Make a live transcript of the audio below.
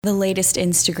the latest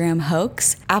Instagram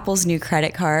hoax, Apple's new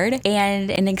credit card, and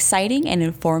an exciting and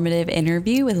informative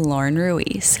interview with Lauren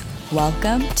Ruiz.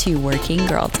 Welcome to Working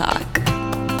Girl Talk.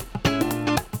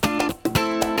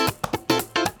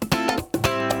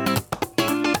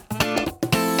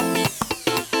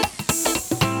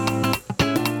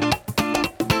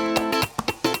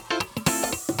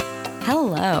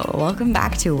 Hello, welcome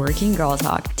back to Working Girl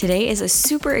Talk. Today is a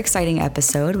super exciting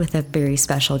episode with a very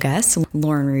special guest,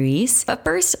 Lauren Ruiz. But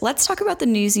first, let's talk about the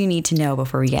news you need to know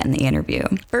before we get in the interview.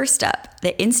 First up,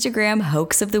 the Instagram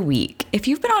hoax of the week. If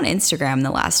you've been on Instagram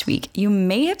the last week, you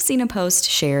may have seen a post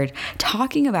shared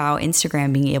talking about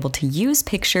Instagram being able to use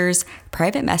pictures,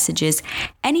 private messages,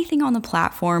 anything on the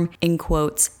platform, in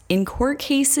quotes, in court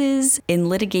cases, in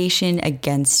litigation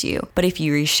against you. But if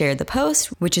you reshared the post,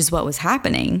 which is what was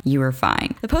happening, you were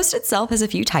fine. The post itself has a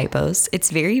few typos.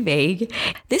 It's very vague.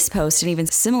 This post and even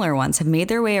similar ones have made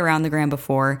their way around the gram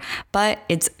before, but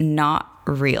it's not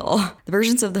real. The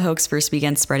versions of the hoax first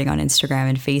began spreading on Instagram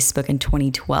and Facebook in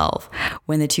 2012,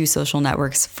 when the two social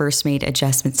networks first made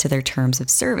adjustments to their terms of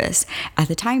service. At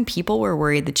the time, people were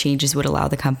worried the changes would allow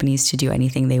the companies to do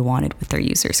anything they wanted with their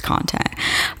users' content.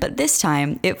 But this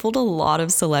time, it fooled a lot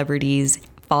of celebrities,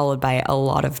 followed by a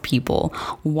lot of people.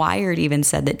 Wired even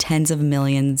said that tens of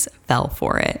millions fell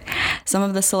for it. Some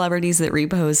of the celebrities that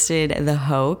reposted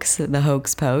the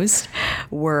hoax post,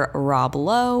 were Rob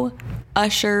Lowe,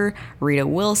 Usher, Rita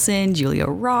Wilson, Julia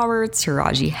Roberts,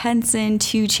 Taraji Henson,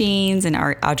 2 Chainz, and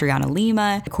Adriana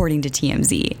Lima, according to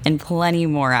TMZ, and plenty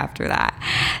more after that.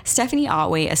 Stephanie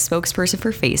Otway, a spokesperson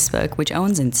for Facebook, which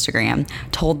owns Instagram,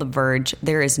 told The Verge,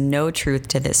 "There is no truth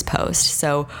to this post."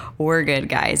 So we're good,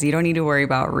 guys. You don't need to worry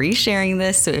about resharing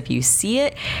this. So if you see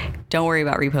it, don't worry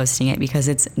about reposting it because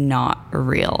it's not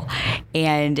real.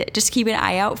 And just keep an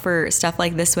eye out for stuff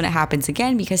like this when it happens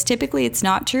again, because typically it's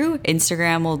not true.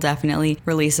 Instagram will definitely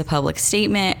release a public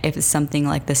statement if something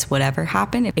like this would ever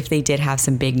happen, if they did have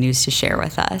some big news to share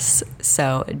with us.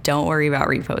 So don't worry about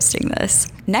reposting this.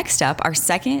 Next up, our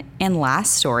second and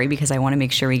last story, because I want to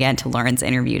make sure we get into Lauren's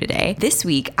interview today. This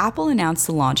week, Apple announced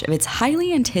the launch of its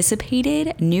highly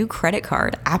anticipated new credit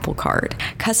card, Apple Card.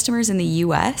 Customers in the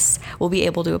US will be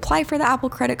able to apply for the Apple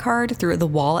credit card through the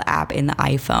Wallet app in the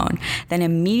iPhone, then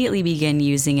immediately begin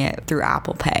using it through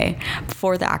Apple Pay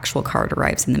before the actual card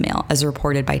arrives in the mail, as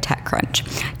reported by TechCrunch.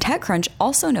 TechCrunch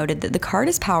also noted that the card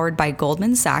is powered by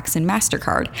Goldman Sachs and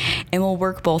MasterCard and will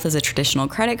work both as a traditional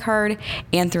credit card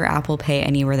and through Apple Pay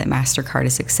anywhere that MasterCard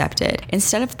is accepted.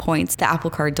 Instead of points, the Apple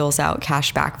Card doles out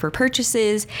cash back for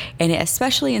purchases, and it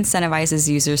especially incentivizes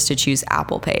users to choose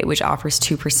Apple Pay, which offers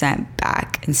 2%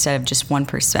 back instead of just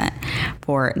 1%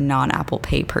 for non-Apple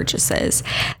Pay purchases.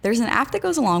 There's an app that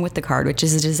goes along with the card, which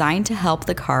is designed to help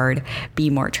the card be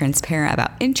more transparent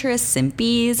about interests and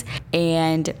fees.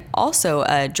 And also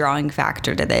a drawing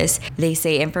factor to this, they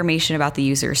say information about the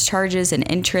user's charges and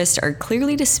interest are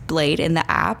clearly displayed in the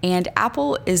app, and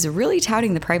Apple is really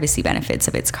touting the privacy benefits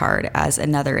of its card as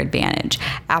another advantage.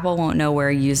 Apple won't know where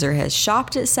a user has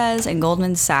shopped, it says, and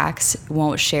Goldman Sachs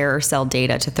won't share or sell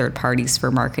data to third parties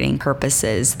for marketing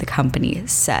purposes, the company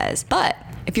says. But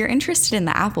if you're interested in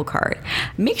the Apple Card,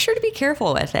 make sure to be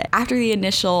careful with it. After the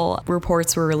initial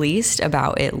reports were released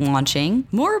about it launching,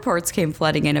 more reports came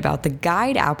flooding in about the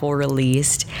guide Apple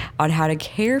released on how to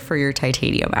care for your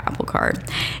titanium Apple Card.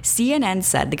 CNN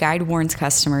said the guide warns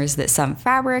customers that some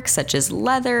fabrics, such as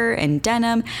leather and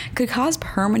denim, could cause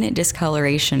permanent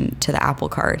discoloration to the Apple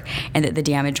Card and that the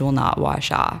damage will not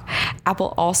wash off.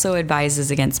 Apple also advises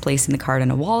against placing the card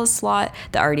in a wallet slot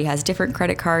that already has different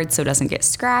credit cards so it doesn't get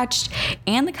scratched.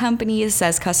 And the company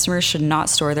says customers should not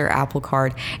store their Apple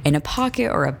Card in a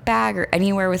pocket or a bag or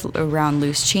anywhere with around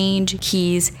loose change,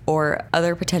 keys, or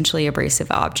other potentially abrasive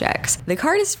objects. The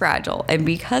card is fragile, and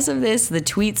because of this, the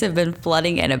tweets have been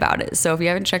flooding in about it. So if you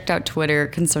haven't checked out Twitter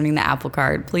concerning the Apple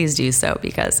Card, please do so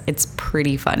because it's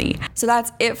pretty funny. So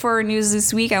that's it for our news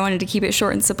this week. I wanted to keep it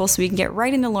short and simple so we can get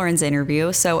right into Lauren's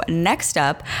interview. So next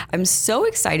up, I'm so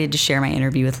excited to share my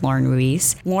interview with Lauren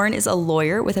Ruiz. Lauren is a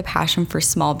lawyer with a passion for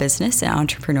small business and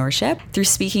entrepreneurship. Through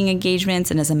speaking engagements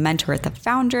and as a mentor at The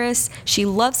Foundress, she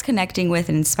loves connecting with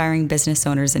and inspiring business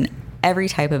owners in every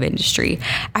type of industry.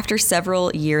 After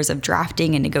several years of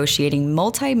drafting and negotiating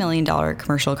multi-million-dollar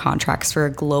commercial contracts for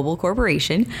a global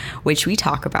corporation, which we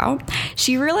talk about,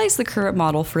 she realized the current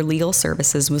model for legal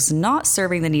services was not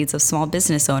serving the needs of small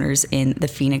business owners in the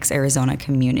Phoenix, Arizona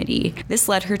community. This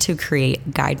led her to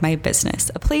create Guide My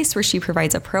Business, a place where she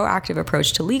provides a proactive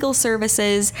approach to legal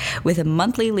services with a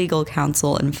monthly legal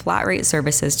counsel and flat rate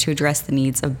services to address the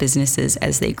needs of businesses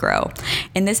as they grow.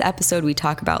 In this episode, we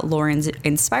talk about Lauren's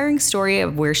inspiring story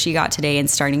of where she got today and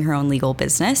starting her own legal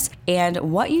business and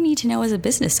what you need to know as a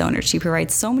business owner. She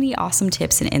provides so many awesome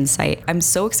tips and insight. I'm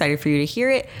so excited for you to hear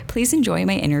it. Please enjoy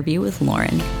my interview with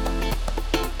Lauren.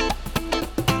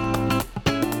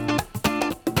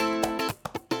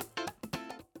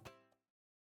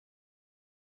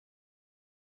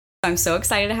 I'm so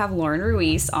excited to have Lauren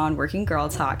Ruiz on Working Girl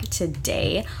Talk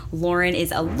today. Lauren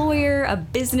is a lawyer, a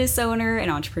business owner, an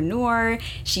entrepreneur.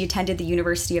 She attended the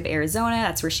University of Arizona.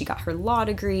 That's where she got her law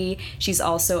degree. She's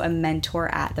also a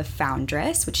mentor at The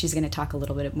Foundress, which she's going to talk a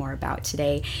little bit more about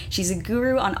today. She's a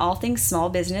guru on all things small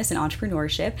business and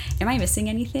entrepreneurship. Am I missing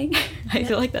anything? I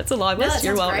feel like that's a long list.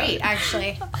 You're welcome. Great,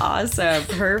 actually. Awesome.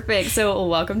 Perfect. So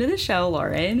welcome to the show,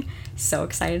 Lauren. So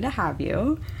excited to have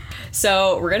you.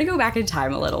 So we're going to go back in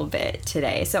time a little bit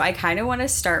today. So I kind of want to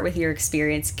start with your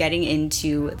experience getting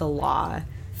into the law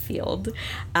field,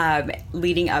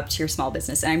 leading up to your small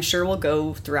business. And I'm sure we'll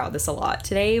go throughout this a lot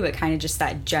today, but kind of just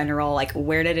that general, like,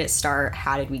 where did it start?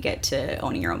 How did we get to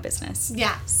owning your own business?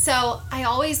 Yeah. So I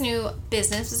always knew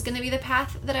business was going to be the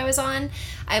path that I was on.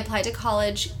 I applied to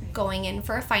college going in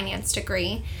for a finance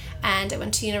degree. And I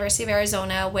went to the University of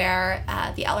Arizona where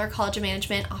the Eller College of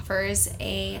Management offers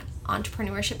a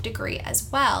entrepreneurship degree as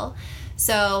well.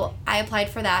 So I applied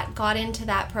for that, got into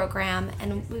that program,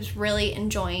 and was really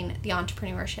enjoying the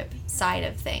entrepreneurship side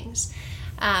of things.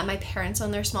 My parents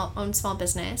own their own small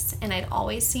business, and I'd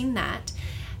always seen that.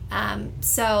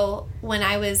 So when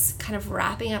I was kind of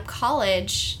wrapping up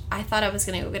college, I thought I was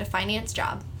going to go get a finance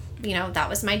job. You know, that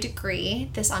was my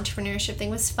degree. This entrepreneurship thing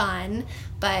was fun,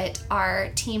 but our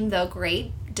team, though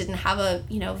great, didn't have a,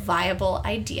 viable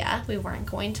idea. We weren't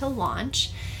going to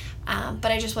launch.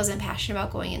 But I just wasn't passionate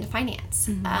about going into finance.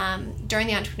 Mm-hmm. During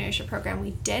the entrepreneurship program,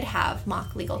 we did have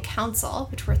mock legal counsel,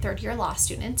 which were third-year law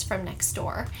students from next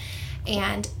door,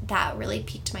 and that really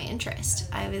piqued my interest.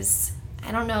 I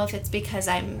don't know if it's because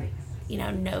I'm,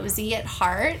 nosy at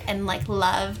heart and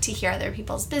love to hear other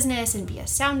people's business and be a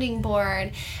sounding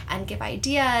board and give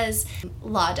ideas.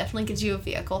 Law definitely gives you a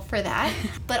vehicle for that.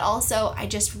 But also I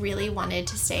just really wanted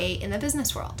to stay in the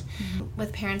business world. Mm-hmm.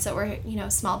 With parents that were,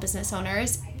 small business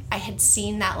owners, I had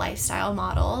seen that lifestyle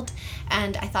modeled,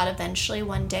 and I thought eventually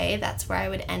one day that's where I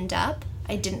would end up.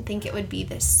 I didn't think it would be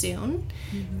this soon,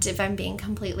 if I'm being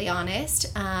completely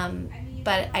honest,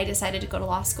 but I decided to go to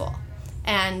law school.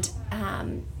 And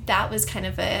that was kind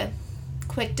of a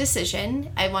quick decision.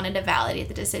 I wanted to validate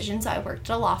the decision, so I worked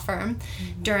at a law firm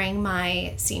during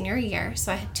my senior year.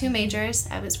 So I had 2 majors.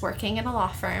 I was working at a law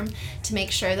firm to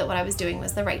make sure that what I was doing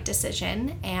was the right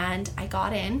decision, and I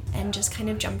got in and just kind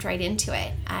of jumped right into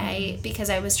it. Because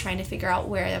I was trying to figure out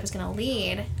where I was going to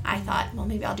lead, I thought, well,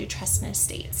 maybe I'll do trust and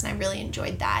estates, and I really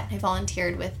enjoyed that. I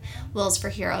volunteered with Wills for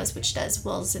Heroes, which does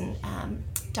wills and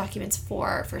documents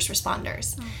for first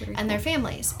responders and their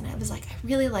families. And I was like, I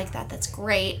really like that. That's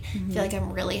great. I feel like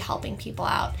I'm really helping people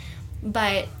out.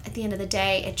 But at the end of the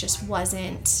day, it just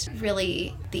wasn't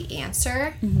really the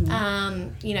answer.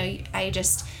 I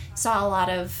just saw a lot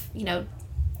of,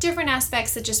 different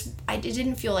aspects that it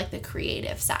didn't feel like the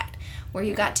creative side where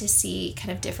you got to see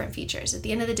kind of different features. At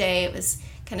the end of the day, it was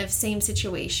kind of same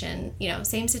situations,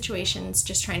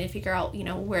 just trying to figure out,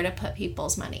 where to put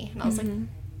people's money. And I was like,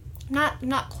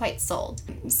 not quite sold.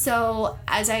 So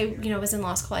as I, was in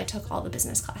law school, I took all the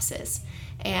business classes,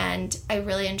 and I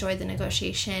really enjoyed the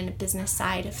negotiation business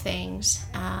side of things,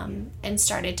 and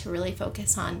started to really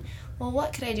focus on, well,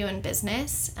 what could I do in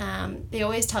business? They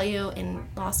always tell you in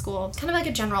law school, it's kind of like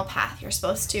a general path. You're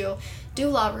supposed to do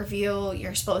law review,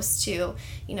 you're supposed to,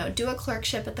 do a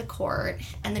clerkship at the court,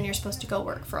 and then you're supposed to go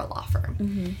work for a law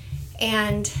firm.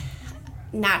 And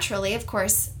naturally, of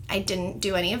course, I didn't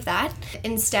do any of that.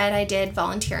 Instead, I did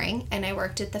volunteering, and I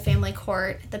worked at the family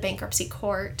court, the bankruptcy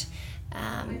court,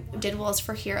 did Wills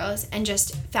for Heroes, and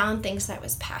just found things that I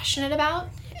was passionate about,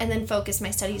 and then focused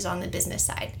my studies on the business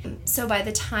side. So by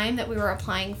the time that we were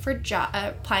applying for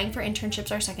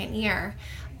internships our second year,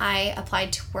 I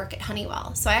applied to work at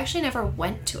Honeywell. So I actually never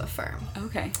went to a firm.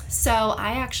 Okay. So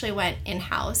I actually went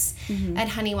in-house at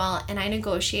Honeywell, and I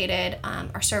negotiated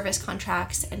our service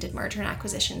contracts and did merger and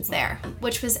acquisitions there,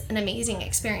 which was an amazing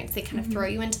experience. They kind of throw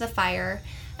you into the fire.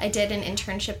 I did an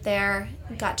internship there,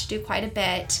 got to do quite a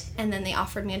bit, and then they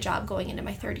offered me a job going into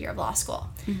my 3rd year of law school.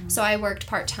 So I worked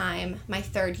part-time my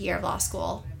 3rd year of law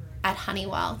school at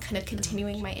Honeywell, kind of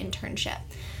continuing my internship.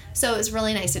 So it was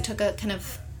really nice. It took a kind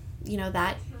of,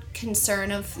 that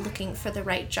concern of looking for the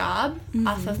right job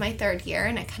off of my 3rd year,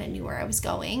 and I kind of knew where I was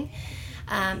going.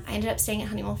 I ended up staying at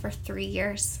Honeywell for 3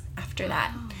 years after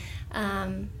that.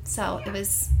 So it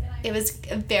was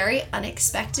a very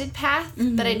unexpected path,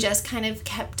 but I just kind of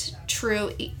kept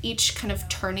true each kind of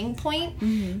turning point.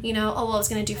 You know, oh, well, I was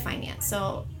going to do finance,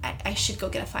 so I should go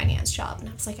get a finance job. And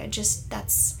I was like,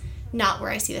 that's not where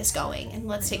I see this going, and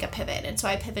let's take a pivot. And so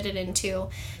I pivoted into,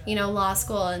 you know, law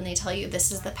school, and they tell you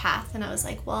this is the path. And I was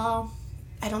like, well,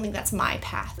 I don't think that's my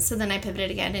path. So then I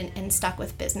pivoted again and stuck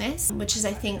with business, which is,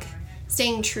 I think,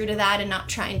 staying true to that and not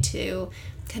trying to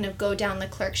kind of go down the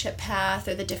clerkship path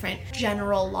or the different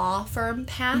general law firm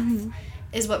path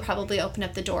is what probably opened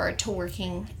up the door to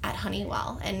working at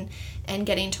Honeywell and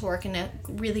getting to work in a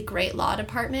really great law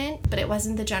department. But it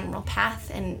wasn't the general path,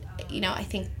 and, you know, I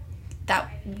think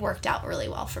that worked out really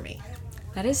well for me.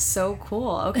 That is so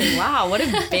cool. Okay, wow, what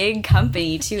a big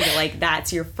company too, that like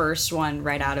that's your first one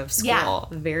right out of school. Yeah.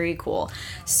 Very cool.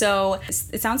 So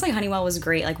it sounds like Honeywell was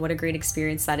great. Like, what a great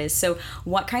experience that is. So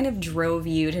what kind of drove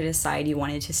you to decide you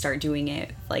wanted to start doing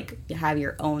it, like have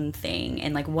your own thing,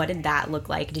 and like what did that look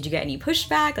like? Did you get any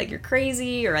pushback, like you're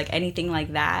crazy, or like anything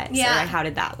like that? Yeah. So like, how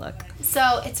did that look?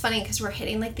 So it's funny because we're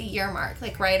hitting like the year mark,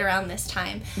 like right around this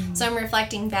time. So I'm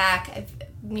reflecting back.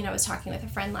 I was talking with a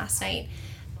friend last night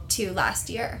to last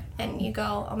year, and you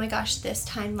go, oh my gosh, this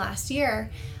time last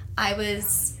year I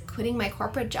was quitting my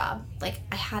corporate job. Like,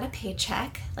 I had a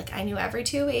paycheck, like I knew every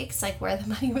 2 weeks like where the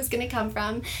money was going to come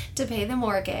from to pay the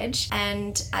mortgage,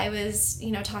 and I was,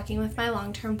 you know, talking with my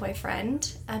long-term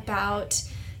boyfriend about,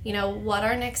 you know, what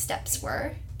our next steps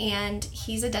were. And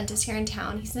he's a dentist here in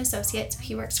town. He's an associate, so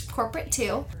he works corporate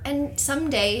too. And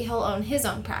someday he'll own his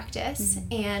own practice,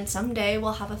 and someday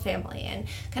we'll have a family, and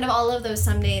kind of all of those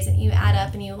somedays, and you add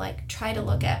up and you like try to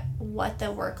look at what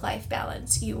the work-life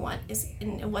balance you want is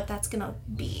and what that's gonna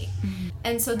be.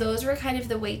 And so those were kind of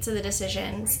the weights of the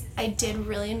decisions. I did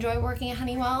really enjoy working at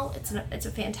Honeywell. It's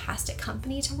a fantastic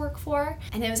company to work for,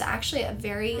 and it was actually a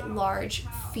very large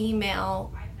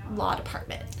female law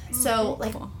department. So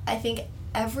like, cool. I think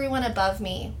everyone above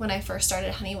me when I first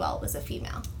started Honeywell was a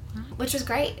female, which was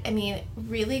great. I mean,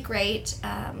 really great.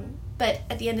 But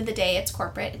at the end of the day, it's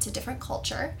corporate. It's a different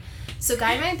culture. So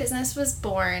Guide My Business was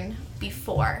born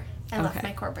before I left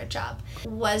my corporate job.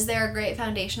 Was there a great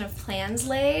foundation of plans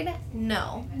laid?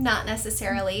 No, not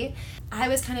necessarily. I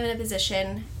was kind of in a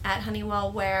position at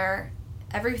Honeywell where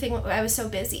I was so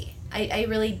busy. I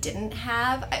really didn't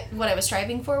have, what I was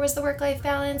striving for was the work-life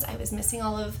balance. I was missing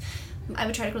I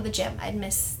would try to go to the gym. I'd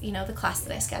miss, you know, the class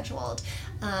that I scheduled.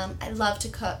 I love to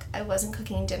cook. I wasn't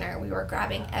cooking dinner. We were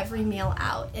grabbing every meal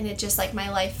out, and it just like my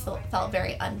life felt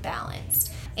very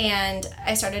unbalanced. And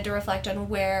I started to reflect on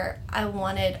where I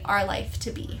wanted our life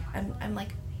to be. I'm like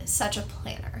such a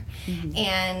planner,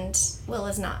 and Will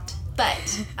is not.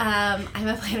 But I'm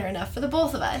a planner enough for the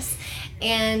both of us.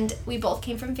 And we both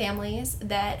came from families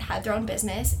that had their own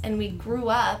business, and we grew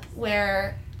up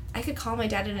where I could call my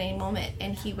dad at any moment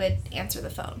and he would answer the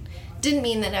phone. Didn't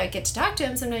mean that I would get to talk to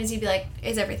him. Sometimes he'd be like,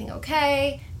 is everything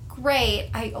okay? Great,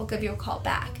 I'll give you a call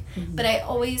back. But I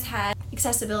always had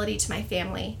accessibility to my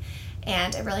family,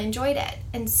 and I really enjoyed it.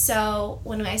 And so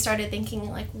when I started thinking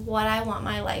like what I want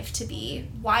my life to be,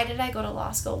 why did I go to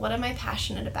law school? What am I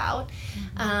passionate about?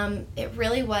 It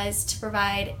really was to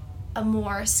provide a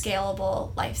more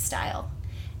scalable lifestyle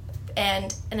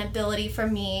and an ability for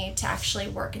me to actually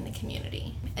work in the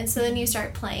community. And so then you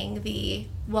start playing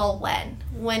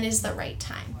when is the right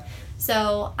time?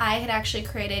 So I had actually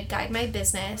created Guide My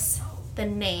Business, the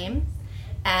name,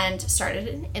 and started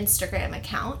an Instagram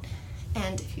account.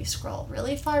 And if you scroll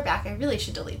really far back, I really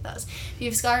should delete those. If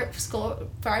you scroll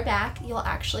far back, you'll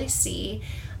actually see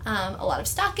a lot of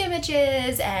stock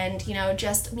images and, you know,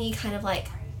 just me kind of like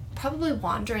probably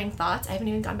wandering thoughts. I haven't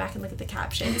even gone back and looked at the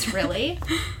captions, really.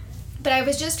 But I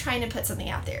was just trying to put something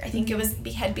out there. I think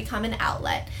it had become an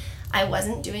outlet. I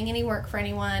wasn't doing any work for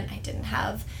anyone. I didn't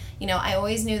have, you know, I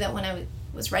always knew that when I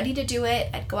was ready to do it,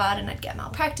 I'd go out and I'd get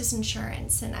malpractice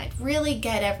insurance and I'd really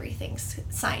get everything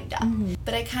signed up.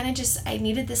 But I kind of I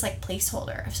needed this like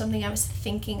placeholder of something I was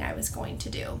thinking I was going to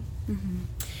do.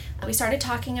 We started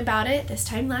talking about it this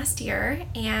time last year,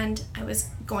 and I was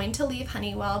going to leave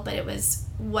Honeywell, but it was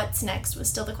what's next was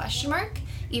still the question mark,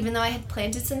 even though I had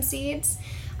planted some seeds.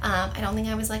 I don't think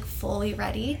I was like fully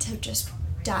ready to just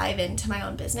dive into my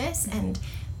own business and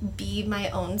be my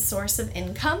own source of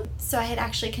income. So I had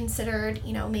actually considered,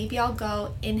 you know, maybe I'll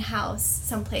go in-house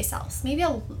someplace else. Maybe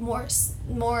a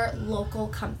more local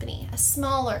company, a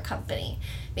smaller company.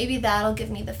 Maybe that'll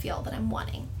give me the feel that I'm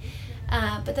wanting.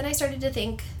 But then I started to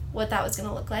think what that was going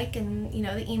to look like, and, you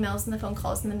know, the emails and the phone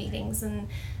calls and the meetings and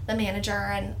the manager,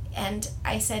 and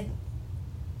I said,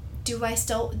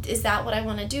 is that what I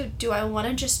want to do? Do I want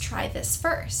to just try this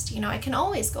first? You know, I can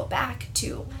always go back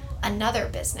to another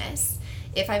business,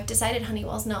 if I've decided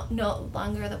Honeywell's no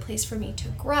longer the place for me to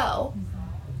grow,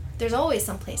 there's always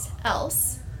someplace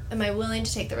else. Am I willing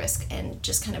to take the risk and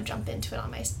just kind of jump into it on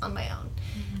my own?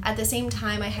 At the same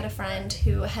time, I had a friend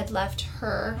who had left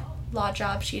her law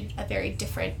job. She had a very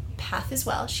different path as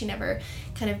well. She never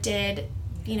kind of did,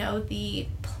 the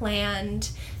planned,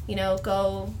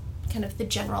 go kind of the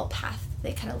general path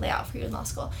they kind of lay out for you in law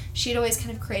school. She had always kind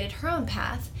of created her own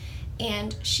path,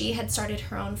 and she had started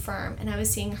her own firm, and I was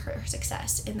seeing her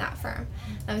success in that firm.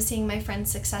 I was seeing my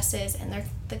friends' successes and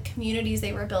the communities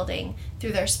they were building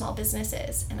through their small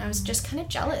businesses, and I was just kind of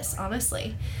jealous,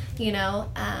 honestly. Here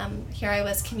I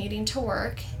was commuting to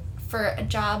work for a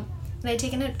job,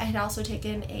 and I had also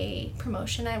taken a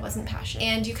promotion I wasn't passionate.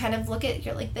 And you kind of look at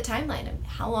the timeline of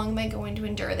how long am I going to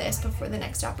endure this before the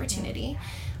next opportunity?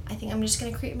 I think I'm just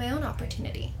going to create my own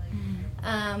opportunity.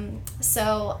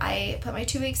 So I put my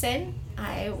 2 weeks in.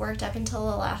 I worked up until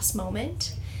the last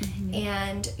moment.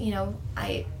 And,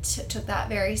 I took that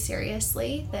very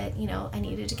seriously, that, I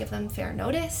needed to give them fair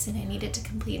notice, and I needed to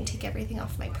complete and take everything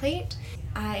off my plate.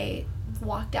 I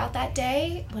walked out that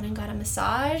day, went and got a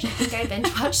massage. I think I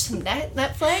binge watched some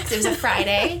Netflix. It was a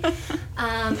Friday.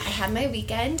 I had my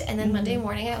weekend, and then Monday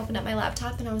morning I opened up my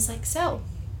laptop and I was like, so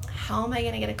how am I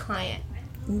going to get a client?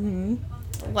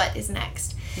 What is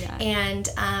next? Yeah.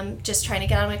 And just trying to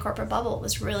get out of my corporate bubble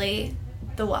was really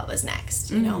the what was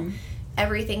next.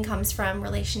 Everything comes from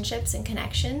relationships and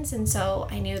connections, and so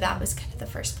I knew that was kind of the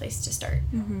first place to start.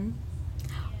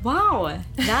 Wow,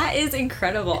 that is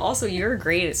incredible. Also, you're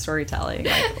great at storytelling.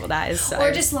 That is so.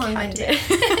 Or just long-winded.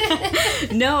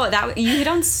 No, that you hit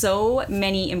on so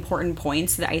many important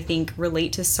points that I think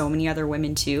relate to so many other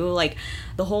women too. Like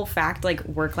the whole fact,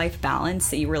 work-life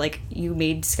balance, that you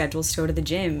made schedules to go to the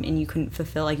gym and you couldn't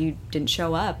fulfill, you didn't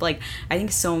show up. I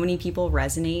think so many people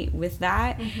resonate with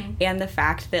that, and the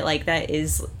fact that that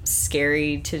is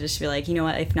scary to just be you know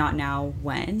what, if not now,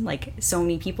 when? So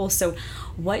many people. So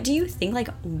what do you think,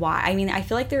 why? I mean, I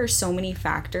feel there are so many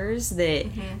factors that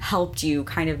helped you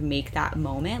kind of make that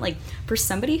moment. For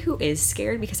somebody who is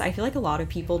scared, because I feel a lot of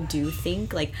people do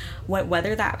think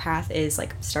whether that path is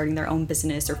starting their own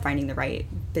business or finding the right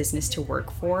business to work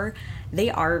for, they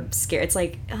are scared. It's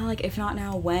if not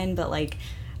now, when? But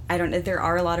I don't know, there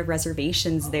are a lot of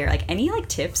reservations there. Any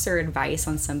tips or advice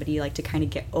on somebody to kind of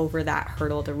get over that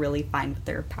hurdle to really find what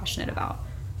they're passionate about?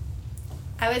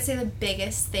 I would say the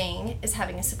biggest thing is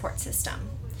having a support system.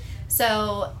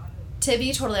 So to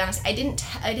be totally honest, I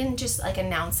didn't just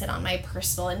announce it on my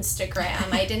personal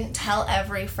Instagram. I didn't tell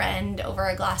every friend over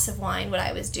a glass of wine what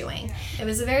I was doing. It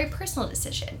was a very personal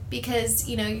decision because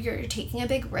you're taking a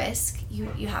big risk.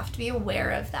 You have to be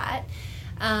aware of that.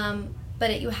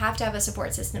 But you have to have a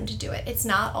support system to do it. It's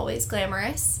not always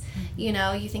glamorous. You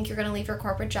think you're going to leave your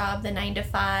corporate job, the 9 to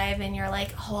 5, and you're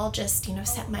like, oh, I'll just,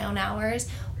 set my own hours.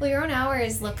 Well, your own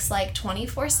hours looks like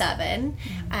 24/7,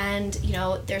 and,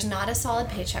 there's not a solid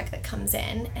paycheck that comes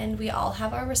in, and we all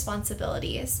have our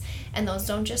responsibilities, and those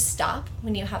don't just stop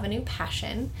when you have a new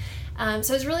passion.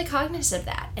 So I was really cognizant of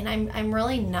that, and I'm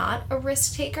really not a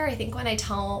risk taker. I think when I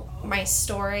tell my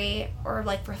story or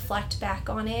reflect back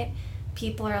on it,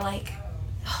 people are like,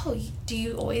 oh, do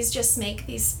you always just make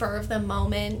these spur of the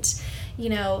moment,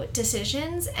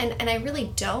 decisions? And I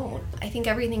really don't. I think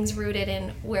everything's rooted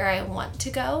in where I want to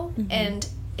go. And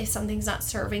if something's not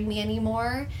serving me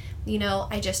anymore,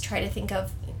 I just try to think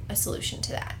of a solution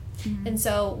to that. And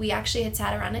so we actually had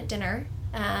sat around at dinner,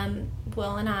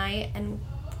 Will and I, and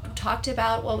talked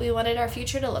about what we wanted our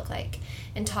future to look like,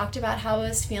 and talked about how I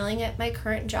was feeling at my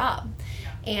current job.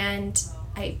 And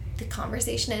the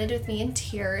conversation ended with me in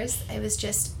tears. I was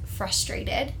just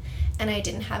frustrated, and I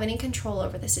didn't have any control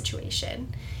over the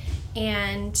situation.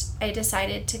 And I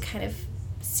decided to kind of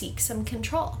seek some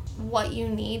control. What you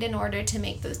need in order to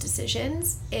make those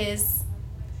decisions is,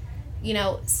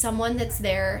 someone that's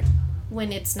there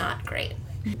when it's not great.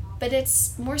 But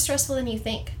it's more stressful than you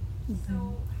think.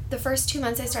 The first 2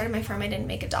 months I started my firm, I didn't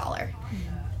make $1.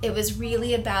 It was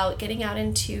really about getting out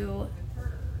into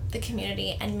the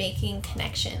community and making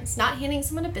connections, not handing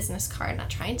someone a business card, not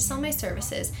trying to sell my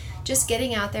services, just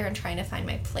getting out there and trying to find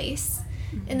my place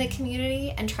in the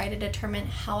community and try to determine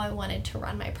how I wanted to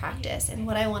run my practice and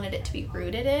what I wanted it to be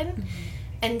rooted in.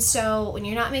 And so when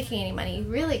you're not making any money, you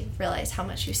really realize how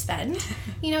much you spend.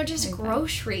 Just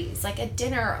groceries, a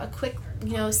dinner, a quick,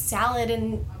 salad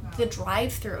and the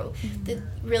drive-through that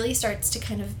really starts to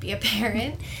kind of be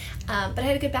apparent. But I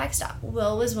had a good backstop.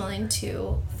 Will was willing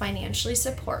to financially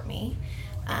support me.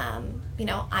 I'm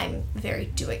a very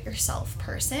do-it-yourself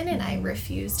person, and I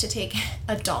refused to take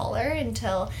 $1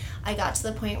 until I got to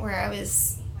the point where I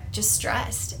was just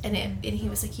stressed. And he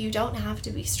was like, you don't have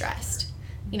to be stressed.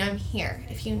 You know, I'm here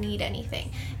if you need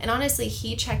anything. And honestly,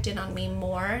 he checked in on me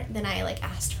more than I like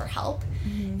asked for help.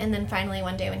 And then finally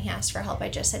one day when he asked for help, I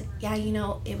just said, yeah, you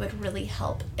know, it would really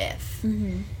help if.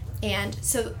 And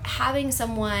so having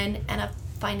someone and a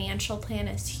financial plan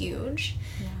is huge.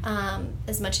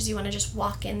 As much as you want to just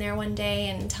walk in there one day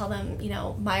and tell them, you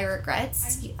know, my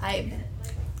regrets, I'm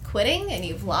quitting and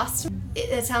you've lost.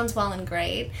 It sounds well and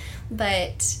great,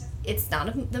 but it's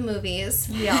not the movies.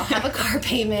 We all have a car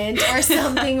payment or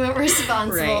something we're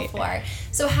responsible for.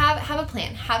 So have a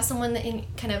plan. Have someone that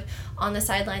kind of on the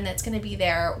sideline that's going to be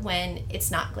there when it's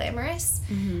not glamorous.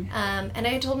 And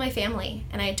I told my family,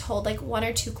 and I told like one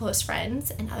or two close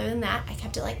friends, and other than that, I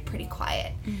kept it like pretty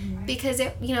quiet because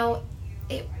it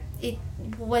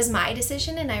was my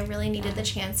decision, and I really needed the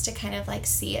chance to kind of like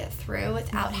see it through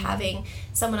without having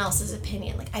someone else's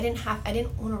opinion. Like I didn't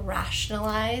want to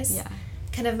rationalize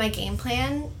kind of my game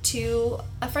plan to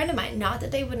a friend of mine. Not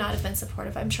that they would not have been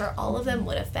supportive. I'm sure all of them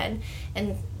would have been.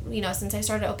 And, you know, since I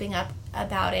started opening up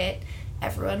about it,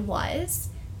 everyone was.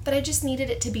 But I just needed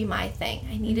it to be my thing.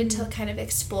 I needed to kind of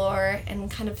explore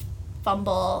and kind of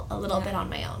fumble a little bit on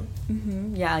my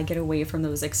own. Yeah, I get away from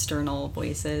those external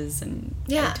voices, and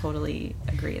I totally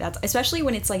agree. That's especially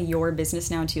when it's like your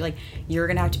business now too. Like you're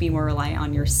gonna have to be more reliant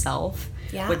on yourself.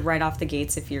 Like right off the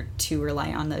gates, if you're too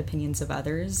reliant on the opinions of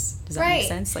others. Does that make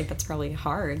sense? Like that's probably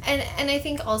hard. And I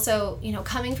think also, you know,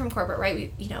 coming from corporate, right?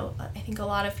 We, you know, I think a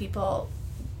lot of people,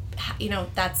 you know,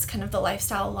 that's kind of the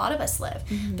lifestyle a lot of us live.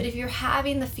 But if you're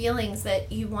having the feelings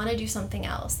that you want to do something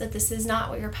else, that this is not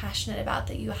what you're passionate about,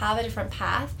 that you have a different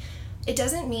path, it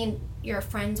doesn't mean your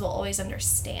friends will always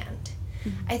understand.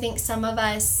 I think some of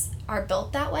us are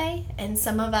built that way, and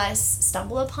some of us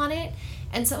stumble upon it,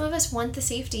 and some of us want the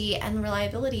safety and the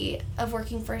reliability of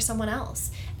working for someone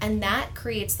else, and that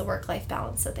creates the work-life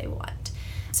balance that they want.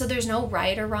 So there's no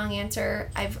right or wrong answer.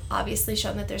 I've obviously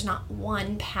shown that there's not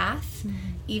one path,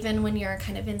 even when you're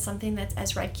kind of in something that's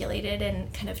as regulated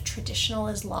and kind of traditional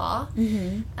as law.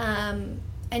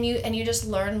 And you just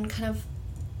learn kind of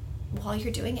while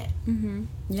you're doing it.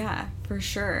 Yeah, for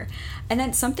sure. And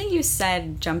then something you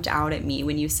said jumped out at me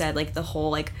when you said like the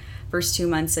whole like first 2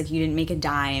 months, like you didn't make a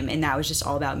dime, and that was just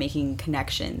all about making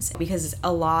connections. Because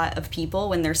a lot of people,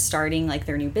 when they're starting like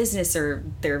their new business or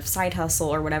their side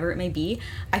hustle or whatever it may be,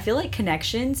 I feel like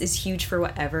connections is huge for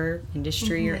whatever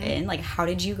industry you're in. Like how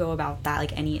did you go about that?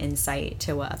 Like any insight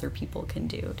to what other people can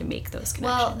do to make those connections?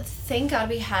 Well, thank God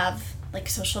we have like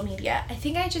social media. I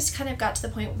think I just kind of got to the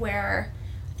point where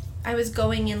I was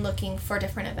going and looking for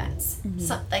different events,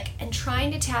 and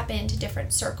trying to tap into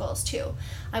different circles too.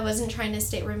 I wasn't trying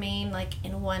to remain like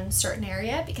in one certain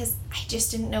area because I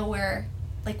just didn't know where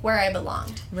I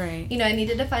belonged. Right. You know, I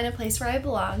needed to find a place where I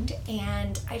belonged,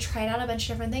 and I tried out a bunch of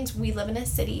different things. We live in a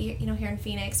city, you know, here in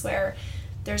Phoenix, where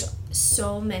there's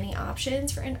so many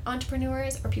options for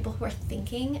entrepreneurs or people who are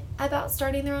thinking about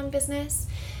starting their own business,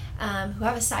 who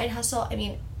have a side hustle. I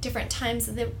mean, different times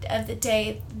of the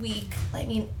day, week. I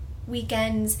mean,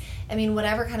 weekends,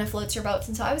 whatever kind of floats your boats.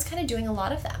 And so I was kind of doing a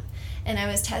lot of them, and I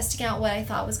was testing out what I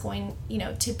thought was going, you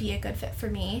know, to be a good fit for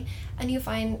me. And you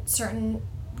find certain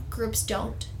groups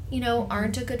don't, you know,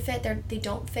 aren't a good fit. They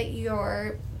don't fit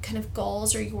your kind of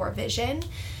goals or your vision.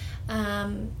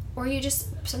 Or you just,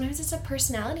 sometimes it's a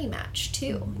personality match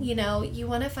too. You know, you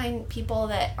want to find people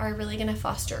that are really going to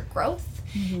foster growth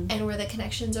and where the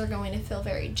connections are going to feel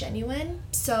very genuine.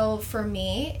 So for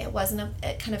me, it wasn't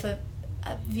a kind of a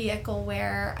vehicle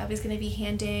where I was going to be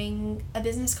handing a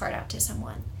business card out to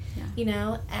someone, you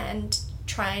know, and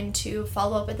trying to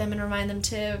follow up with them and remind them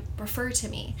to refer to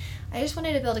me. I just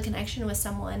wanted to build a connection with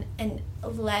someone and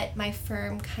let my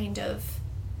firm kind of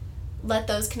let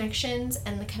those connections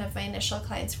and the kind of my initial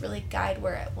clients really guide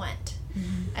where it went.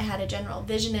 I had a general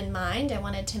vision in mind. I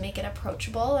wanted to make it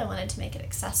approachable. I wanted to make it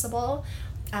accessible.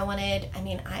 I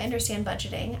understand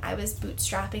budgeting. I was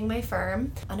bootstrapping my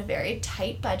firm on a very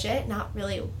tight budget, not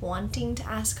really wanting to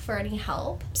ask for any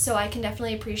help. So I can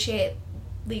definitely appreciate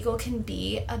legal can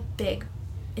be a big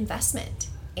investment.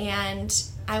 And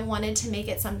I wanted to make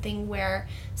it something where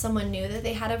someone knew that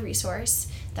they had a resource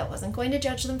that wasn't going to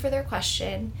judge them for their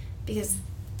question. Because,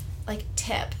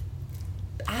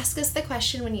 ask us the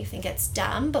question when you think it's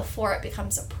dumb before it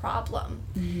becomes a problem.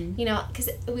 You know, because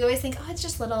we always think, oh, it's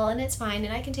just little and it's fine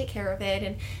and I can take care of it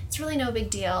and it's really no big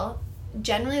deal.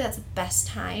 Generally, that's the best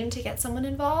time to get someone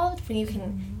involved, when you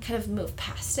can kind of move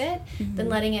past it, than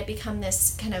letting it become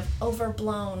this kind of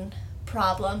overblown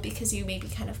problem because you maybe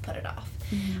kind of put it off.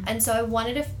 And so I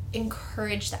wanted to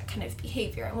encourage that kind of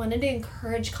behavior. I wanted to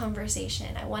encourage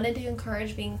conversation. I wanted to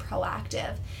encourage being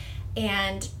proactive.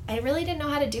 And I really didn't know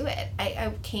how to do it.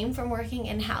 I came from working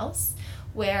in-house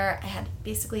where I had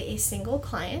basically a single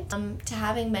client to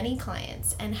having many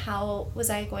clients, and how was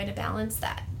I going to balance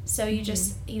that? So you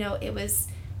just, it was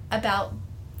about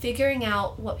figuring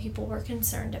out what people were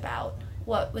concerned about,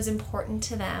 what was important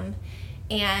to them,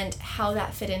 and how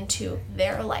that fit into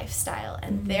their lifestyle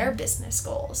and their business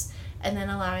goals, and then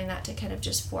allowing that to kind of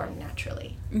just form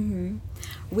naturally.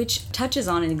 Which touches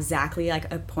on exactly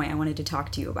like a point I wanted to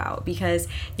talk to you about, because,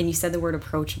 and you said the word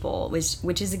approachable,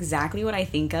 which is exactly what I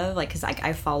think of, like, because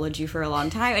I followed you for a long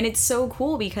time, and it's so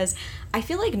cool because I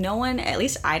feel like no one, at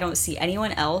least I don't see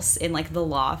anyone else in like the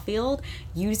law field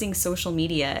using social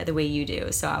media the way you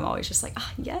do. So I'm always just like,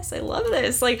 oh, yes, I love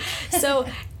this. Like, so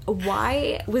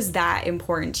why was that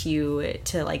important to you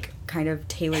to like kind of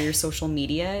tailor your social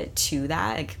media to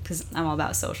that? Because I'm all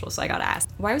about social, so I gotta ask,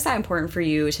 why was that important for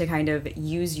you to kind of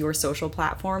use your social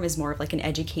platform as more of like an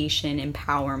education,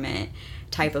 empowerment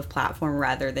type of platform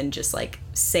rather than just like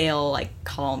sale, like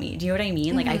call me? Do you know what I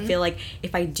mean? Like, I feel like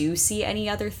if I do see any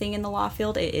other thing in the law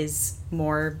field, it is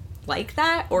more like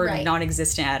that or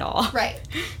non-existent at all. Right.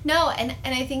 No, and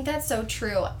I think that's so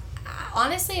true.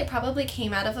 Honestly, it probably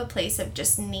came out of a place of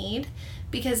just need,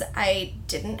 because I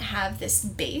didn't have this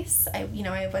base. I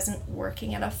wasn't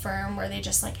working at a firm where they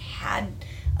just like had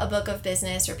a book of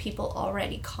business or people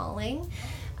already calling.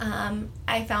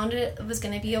 I found it was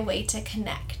going to be a way to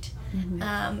connect.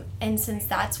 And since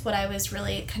that's what I was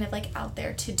really kind of like out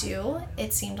there to do,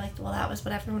 it seemed like, well, that was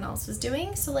what everyone else was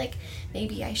doing. So like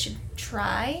maybe I should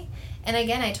try. And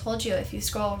again, I told you, if you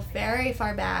scroll very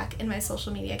far back in my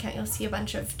social media account, you'll see a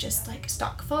bunch of just like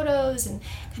stock photos and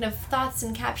kind of thoughts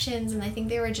and captions. And I think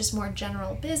they were just more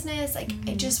general business. Like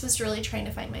I just was really trying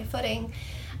to find my footing.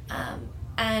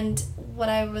 And what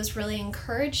I was really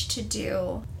encouraged to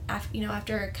do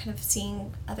after kind of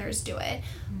seeing others do it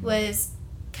was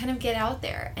kind of get out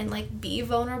there and like be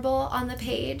vulnerable on the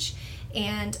page.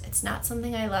 And it's not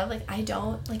something I love. Like, I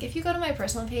don't, like, if you go to my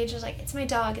personal page, it's like, it's my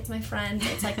dog, it's my friend.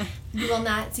 It's like, you will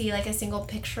not see, like, a single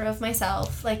picture of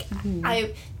myself. Like,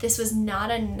 this was not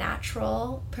a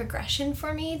natural progression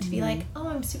for me to be like, oh,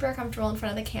 I'm super comfortable in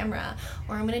front of the camera,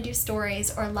 or I'm going to do stories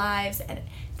or lives. And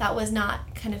that was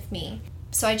not kind of me.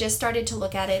 So I just started to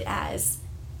look at it as,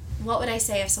 what would I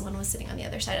say if someone was sitting on the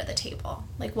other side of the table?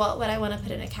 Like, what would I want to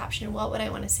put in a caption? What would I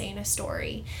want to say in a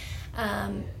story?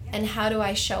 And how do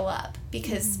I show up?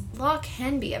 Because law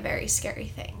can be a very scary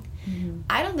thing.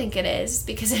 I don't think it is,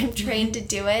 because I'm trained to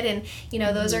do it, and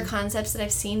those are concepts that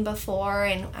I've seen before,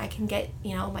 and I can get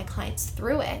my clients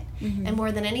through it. And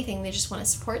more than anything, they just want a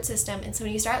support system. And so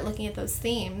when you start looking at those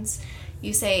themes,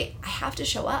 you say, I have to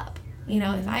show up.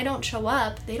 If I don't show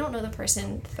up, they don't know the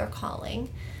person they're calling.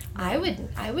 I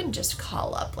wouldn't just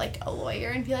call up like a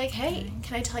lawyer and be like, hey,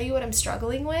 can I tell you what I'm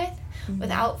struggling with,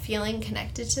 without feeling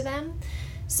connected to them?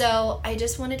 So I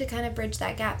just wanted to kind of bridge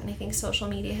that gap, and I think social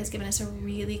media has given us a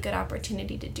really good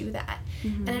opportunity to do that,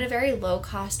 and in a very low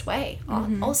cost way.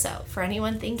 Also, for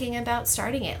anyone thinking about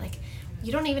starting it, like,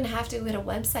 you don't even have to get a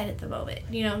website at the moment,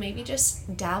 maybe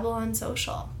just dabble on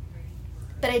social.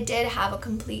 But I did have a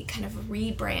complete kind of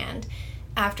rebrand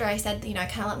after I said, I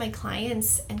kind of let my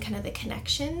clients and kind of the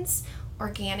connections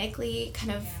organically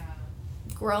kind of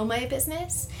grow my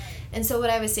business. And so what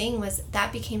I was seeing was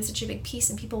that became such a big piece,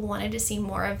 and people wanted to see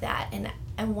more of that, and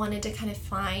I wanted to kind of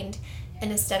find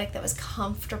an aesthetic that was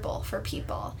comfortable for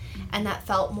people and that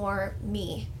felt more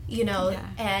me,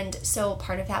 and so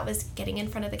part of that was getting in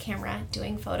front of the camera,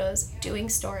 doing photos, doing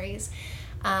stories,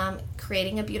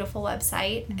 creating a beautiful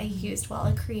website. I used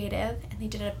Wella Creative, and they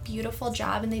did a beautiful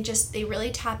job, and they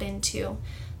really tap into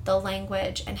the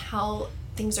language and how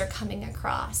things are coming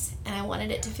across, and I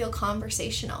wanted it to feel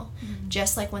conversational,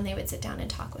 just like when they would sit down and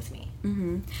talk with me.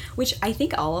 Which I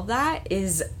think all of that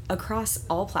is across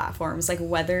all platforms, like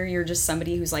whether you're just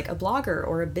somebody who's like a blogger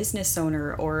or a business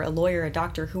owner or a lawyer, a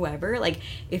doctor, whoever, like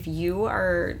if you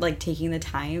are like taking the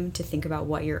time to think about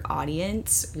what your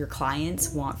audience, your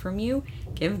clients want from you,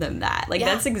 give them that. Like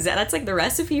that's like the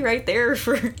recipe right there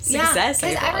for success.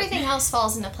 Because everything else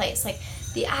falls into place, like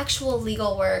the actual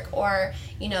legal work or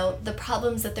the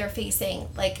problems that they're facing,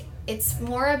 like it's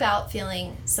more about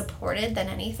feeling supported than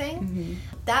anything.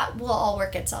 That will all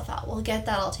work itself out. We'll get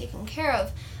that all taken care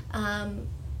of.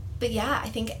 But yeah, I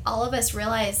think all of us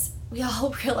we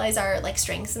all realize our like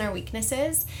strengths and our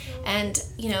weaknesses, and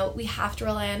we have to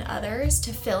rely on others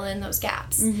to fill in those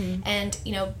gaps, and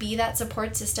be that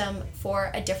support system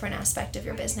for a different aspect of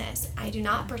your business. I do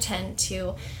not pretend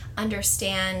to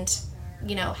understand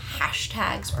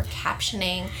hashtags or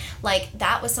captioning. Like,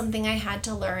 that was something I had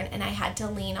to learn, and I had to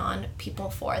lean on people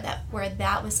for that, where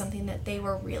that was something that they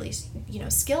were really,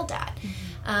 skilled at.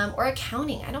 Or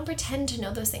accounting. I don't pretend to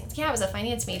know those things. Yeah, I was a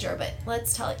finance major, but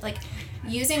let's tell it, like,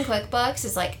 using QuickBooks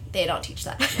is like, they don't teach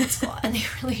that in school, and they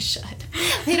really should.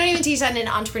 They don't even teach that in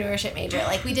an entrepreneurship major.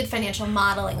 Like, we did financial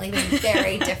modeling, like, it was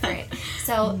very different.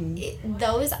 So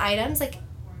those items, like,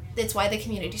 it's why the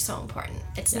community is so important.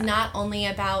 It's not only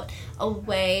about a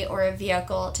way or a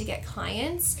vehicle to get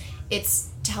clients, it's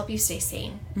to help you stay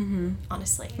sane,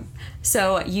 honestly.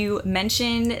 So you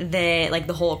mentioned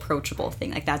the whole approachable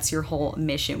thing, like that's your whole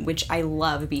mission, which I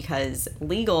love, because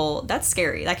legal, that's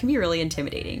scary. That can be really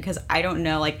intimidating, because I don't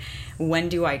know, like, when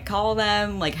do I call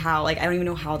them? Like, how, like, I don't even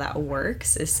know how that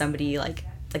works as somebody like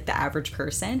the average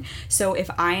person. So if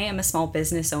I am a small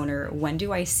business owner, when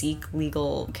do I seek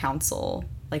legal counsel?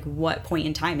 Like, what point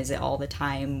in time? Is it all the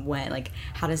time? When, like,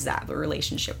 how does that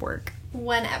relationship work?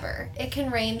 Whenever. It can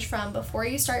range from before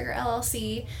you start your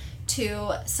LLC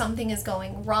to something is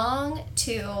going wrong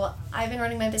to I've been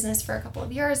running my business for a couple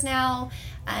of years now,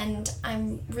 and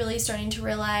I'm really starting to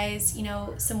realize,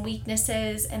 some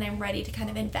weaknesses, and I'm ready to kind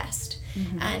of invest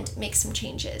and make some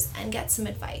changes and get some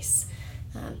advice.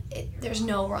 There's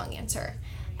no wrong answer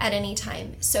at any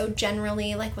time. So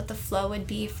generally, like, what the flow would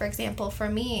be, for example, for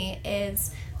me,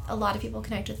 is a lot of people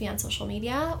connect with me on social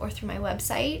media or through my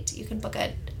website. You can book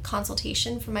a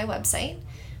consultation from my website.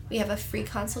 We have a free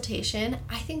consultation.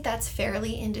 I think that's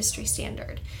fairly industry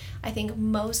standard. I think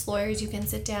most lawyers, you can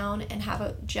sit down and have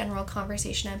a general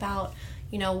conversation about,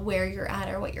 where you're at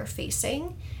or what you're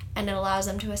facing, and it allows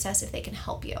them to assess if they can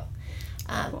help you.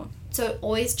 So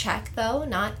always check, though.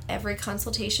 Not every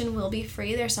consultation will be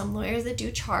free. There's some lawyers that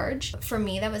do charge. For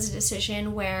me, that was a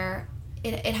decision where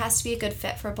it has to be a good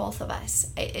fit for both of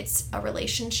us. It's a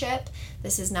relationship.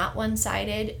 This is not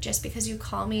one-sided. Just because you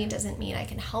call me doesn't mean I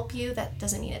can help you. That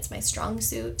doesn't mean it's my strong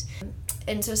suit.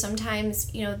 And so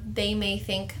sometimes, they may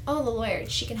think, oh, the lawyer,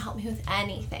 she can help me with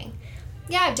anything.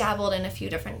 Yeah, I've dabbled in a few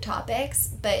different topics,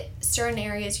 but certain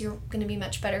areas you're going to be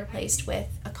much better placed with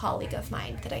a colleague of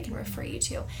mine that I can refer you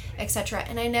to, etc.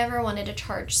 And I never wanted to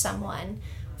charge someone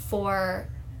for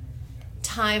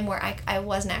time where I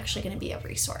wasn't actually going to be a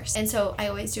resource. And so I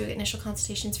always do initial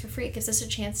consultations for free. It gives us a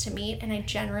chance to meet, and I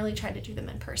generally try to do them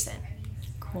in person.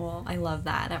 Cool. I love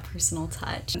that personal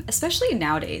touch. Especially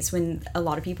nowadays when a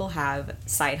lot of people have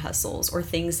side hustles or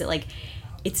things that, like,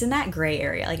 it's in that gray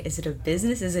area. Like, is it a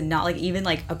business? Is it not? Like, even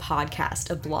like a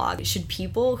podcast, a blog. Should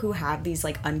people who have these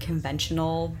like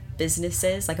unconventional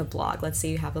businesses, like a blog, let's say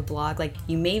you have a blog, like,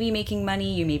 you may be making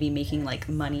money, you may be making like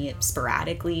money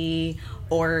sporadically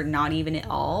or not even at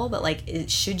all, but like,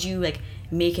 should you like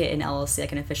make it an LLC,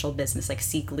 like an official business, like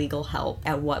seek legal help?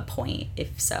 At what point,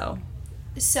 if so?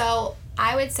 So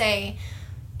I would say,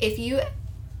 if you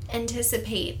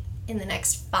anticipate in the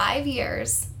next 5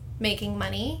 years making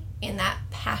money in that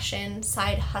passion,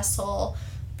 side hustle,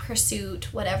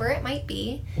 pursuit, whatever it might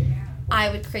be, I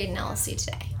would create an LLC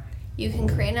today. You can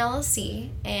create an LLC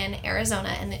in Arizona,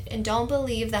 and don't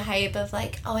believe the hype of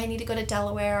like, oh, I need to go to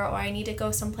Delaware or I need to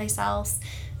go someplace else.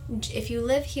 If you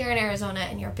live here in Arizona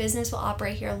and your business will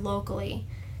operate here locally,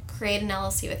 create an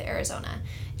LLC with Arizona.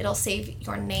 It'll save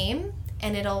your name,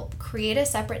 and it'll create a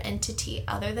separate entity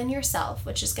other than yourself,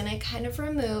 which is going to kind of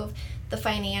remove the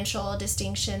financial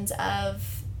distinctions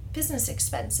of business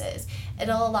expenses.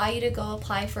 It'll allow you to go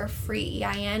apply for a free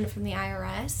EIN from the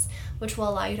IRS, which will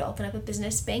allow you to open up a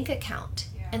business bank account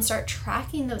and start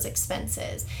tracking those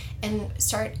expenses and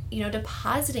start,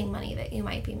 depositing money that you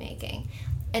might be making.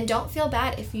 And don't feel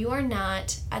bad if you are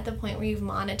not at the point where you've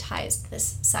monetized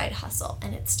this side hustle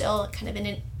and it's still kind of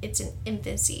in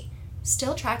infancy.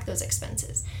 Still track those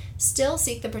expenses. Still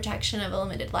seek the protection of a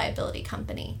limited liability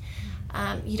company.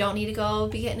 You don't need to go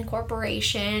be getting a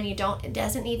corporation. It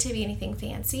doesn't need to be anything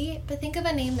fancy, but think of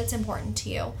a name that's important to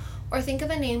you, or think of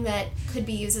a name that could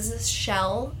be used as a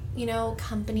shell,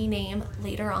 company name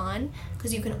later on,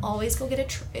 because you can always go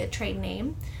get a trade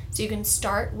name. So you can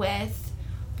start with,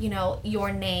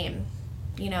 your name,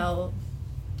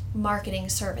 marketing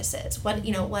services,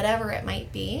 whatever it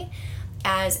might be,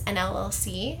 as an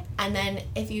LLC. And then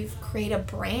if you create a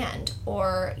brand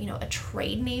or a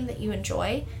trade name that you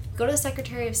enjoy, go to the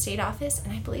Secretary of State office,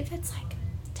 and I believe it's like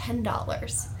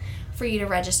 $10 for you to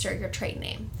register your trade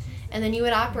name. And then you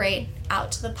would operate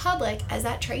out to the public as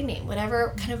that trade name,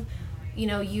 whatever kind of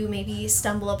you maybe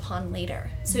stumble upon later.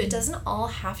 So it doesn't all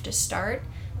have to start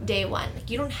day one. Like,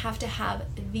 you don't have to have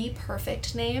the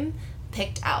perfect name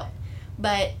picked out,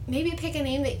 but maybe pick a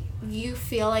name that you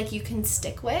feel like you can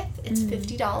stick with. It's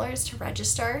 $50 to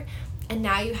register, And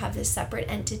now you have this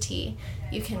separate entity.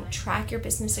 You can track your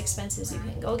business expenses. You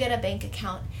can go get a bank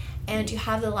account, and you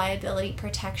have the liability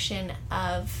protection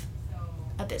of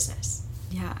a business.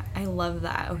 Yeah, I love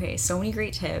that. Okay, so many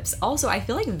great tips. Also, I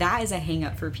feel like that is a hang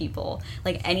up for people.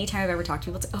 Like, anytime I've ever talked to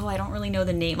people, it's like, oh, I don't really know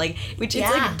the name. Like, which is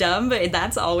like dumb, but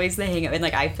that's always the hang up. And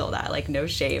like, I feel that, like, no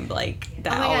shame. Like,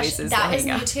 that always is the hang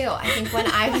up. That was me too. I think when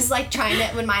I was like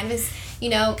when mine was, you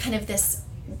know, kind of this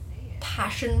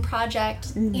passion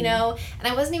project, you know, and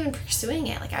I wasn't even pursuing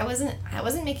it. Like, I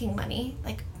wasn't making money.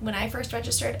 Like, when I first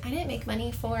registered, I didn't make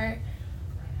money for,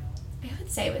 I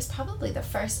would say it was probably the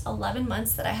first 11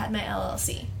 months that I had my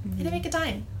LLC. I didn't make a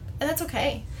dime, and that's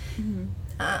okay.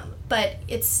 But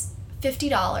it's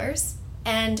 $50,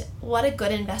 and what a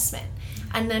good investment.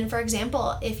 And then, for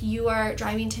example, if you are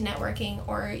driving to networking,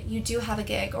 or you do have a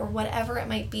gig, or whatever it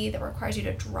might be that requires you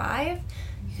to drive,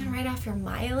 you can write off your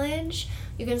mileage.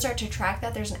 You can start to track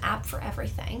that. There's an app for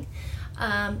everything.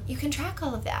 You can track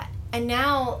all of that. And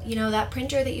now, you know, that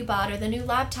printer that you bought, or the new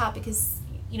laptop, because,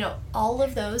 you know, all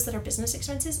of those that are business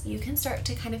expenses, you can start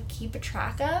to kind of keep a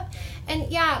track of.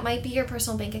 And yeah, it might be your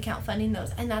personal bank account funding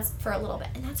those, and that's for a little bit,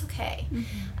 and that's okay.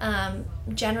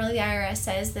 Generally, the IRS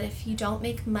says that if you don't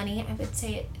make money, I would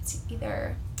say it's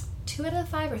either 2 out of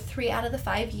the 5 or 3 out of the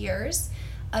 5 years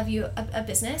of a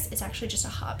business, it's actually just a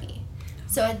hobby.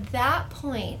 So at that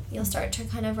point, you'll start to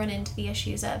kind of run into the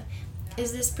issues of,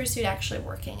 is this pursuit actually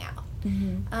working out?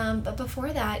 But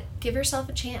before that, give yourself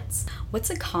a chance. What's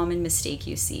a common mistake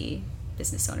you see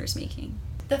business owners making?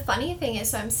 The funny thing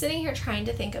is, so I'm sitting here trying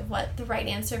to think of what the right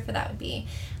answer for that would be,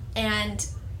 and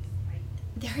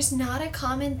there's not a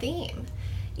common theme.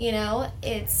 You know,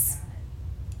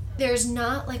 there's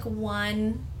not like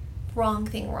one wrong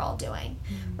thing we're all doing,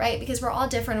 right? Because we're all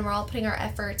different, and we're all putting our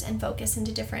efforts and focus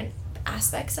into different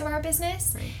aspects of our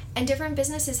business, and different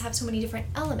businesses have so many different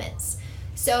elements.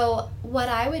 So what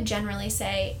I would generally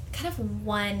say, kind of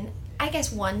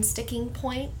one sticking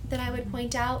point that I would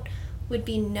point out would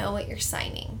be, know what you're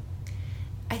signing.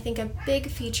 I think a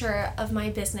big feature of my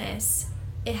business,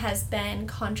 it has been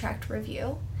contract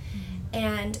review.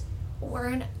 And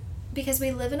because we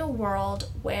live in a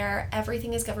world where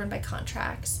everything is governed by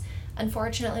contracts.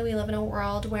 Unfortunately, we live in a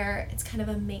world where it's kind of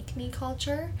a make-me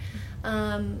culture.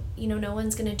 You know, no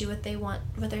one's going to do what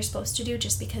they're supposed to do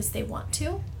just because they want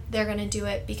to. They're going to do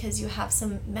it because you have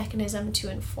some mechanism to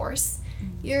enforce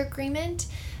your agreement.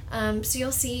 So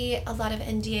you'll see a lot of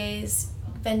NDAs,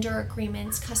 vendor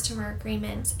agreements, customer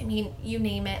agreements, I mean, you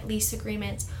name it, lease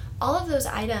agreements. All of those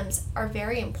items are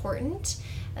very important.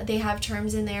 They have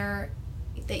terms in there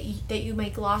that you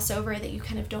might gloss over, that you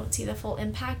kind of don't see the full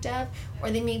impact of,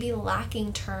 or they may be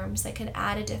lacking terms that could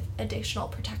add additional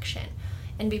protection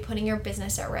and be putting your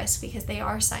business at risk because they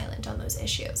are silent on those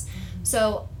issues.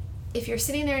 So if you're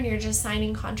sitting there and you're just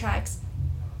signing contracts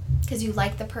because you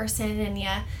like the person and you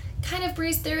kind of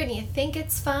breeze through it and you think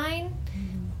it's fine,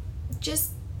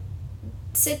 just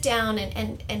sit down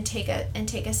and take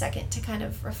a second to kind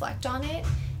of reflect on it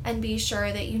and be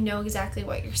sure that you know exactly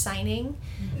what you're signing.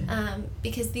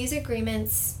 Because these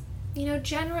agreements, you know,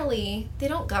 generally they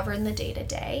don't govern the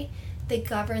day-to-day. They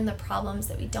govern the problems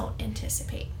that we don't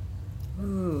anticipate.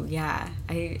 Ooh, yeah.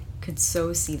 I could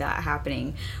so see that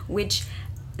happening, which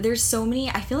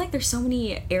I feel like there's so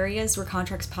many areas where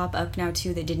contracts pop up now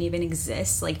too that didn't even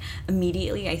exist. Like,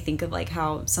 immediately I think of like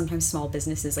how sometimes small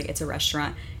businesses, like it's a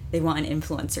restaurant, they want an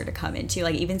influencer to come into,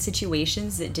 like even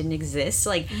situations that didn't exist.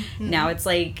 Like now it's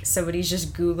like somebody's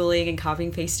just Googling and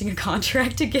copying pasting a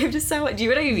contract to give to someone. Do you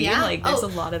know what I mean? Yeah. Like there's a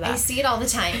lot of that. I see it all the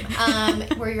time.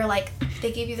 Where you're like,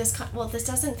 they gave you this, well, this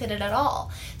doesn't fit it at all.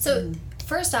 So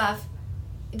first off,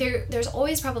 there's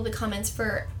always probably comments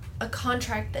for a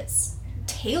contract that's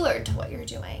tailored to what you're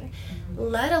doing,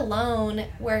 let alone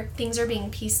where things are being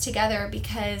pieced together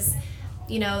because,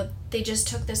 you know, they just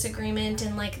took this agreement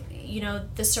and like, you know,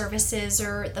 the services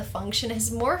or the function has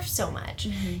morphed so much,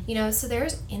 you know, so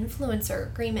there's influencer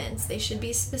agreements. They should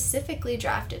be specifically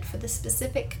drafted for the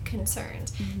specific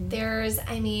concerns. There's,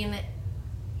 I mean,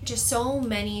 just so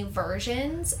many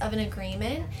versions of an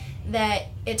agreement that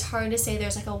it's hard to say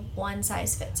there's like a one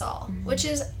size fits all, which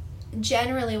is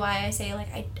generally why I say like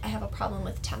I have a problem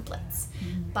with templates.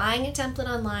 Buying a template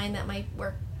online that might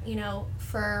work, you know,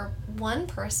 for one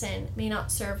person may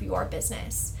not serve your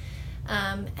business.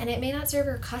 And it may not serve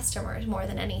your customers more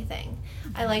than anything.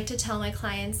 I like to tell my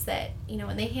clients that, you know,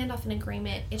 when they hand off an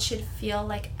agreement, it should feel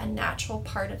like a natural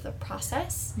part of the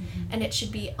process, and it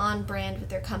should be on brand with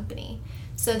their company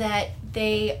so that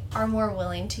they are more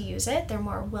willing to use it. They're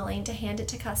more willing to hand it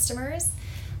to customers.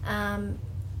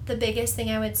 The biggest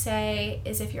thing I would say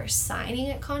is if you're signing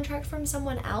a contract from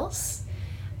someone else,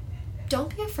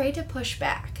 don't be afraid to push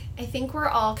back. I think we're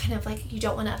all kind of like, you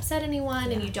don't want to upset anyone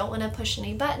and you don't want to push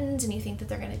any buttons and you think that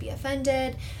they're going to be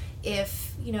offended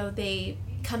if, you know, they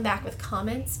come back with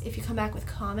comments. If you come back with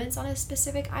comments on a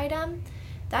specific item,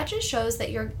 that just shows that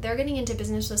they're getting into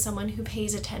business with someone who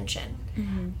pays attention.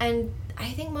 And I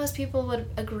think most people would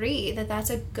agree that that's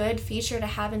a good feature to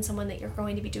have in someone that you're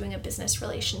going to be doing a business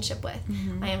relationship with.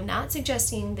 I am not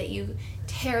suggesting that you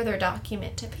tear their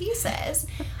document to pieces.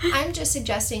 I'm just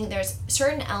suggesting there's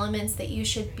certain elements that you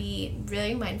should be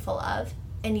really mindful of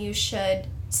and you should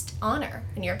honor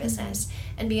in your business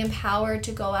and be empowered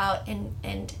to go out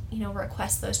and you know,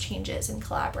 request those changes and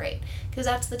collaborate, because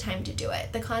that's the time to do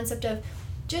it. The concept of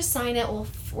just sign it, we'll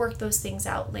work those things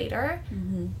out later,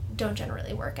 don't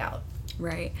generally work out.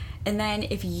 Right. And then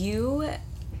if you,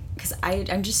 because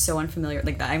I'm just so unfamiliar,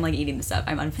 like that, I'm like eating this up,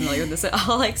 I'm unfamiliar with this at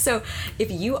all. Like, so if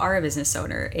you are a business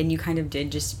owner and you kind of did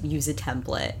just use a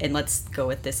template, and let's go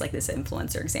with this, like this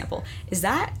influencer example, is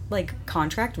that like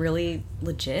contract really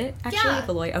legit actually with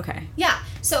the lawyer? Okay. Yeah.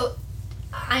 So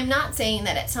I'm not saying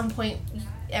that at some point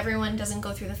everyone doesn't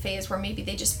go through the phase where maybe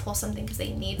they just pull something because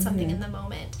they need something in the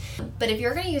moment. But if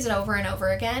you're going to use it over and over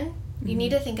again, you need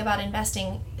to think about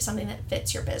investing something that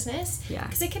fits your business. Yeah.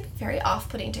 Because it can be very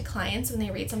off-putting to clients when they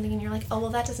read something and you're like, oh, well,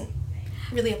 that doesn't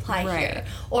really apply here.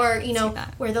 Or, you know,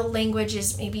 where the language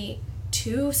is maybe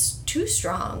too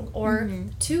strong or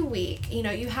too weak. You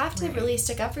know, you have to really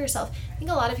stick up for yourself. I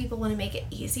think a lot of people want to make it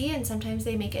easy, and sometimes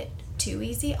they make it too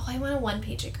easy. Oh, I want a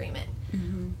one-page agreement.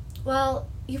 Well,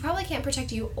 you probably can't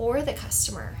protect you or the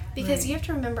customer, because you have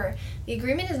to remember the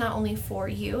agreement is not only for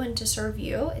you and to serve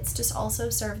you, it's to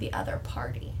also serve the other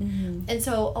party. And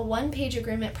so a one-page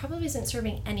agreement probably isn't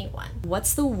serving anyone.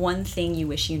 What's the one thing you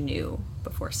wish you knew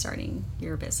before starting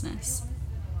your business?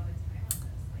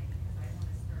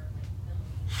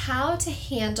 How to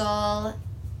handle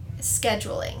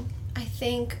scheduling. I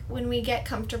think when we get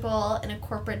comfortable in a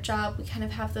corporate job, we kind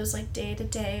of have those like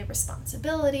day-to-day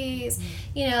responsibilities.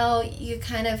 You know, you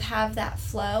kind of have that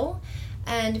flow.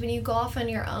 And when you go off on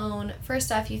your own, first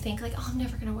off, you think like, oh, I'm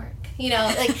never going to work. You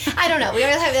know, like, I don't know. We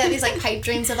always have these like pipe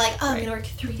dreams of like, oh, I'm going to work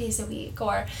 3 days a week,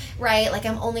 or, right, like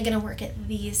I'm only going to work at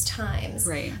these times.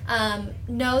 Right.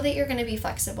 Know that you're going to be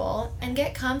flexible and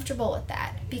get comfortable with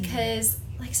that, because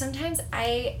like sometimes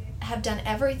I have done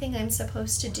everything I'm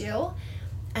supposed to do,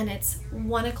 and it's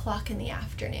 1 o'clock in the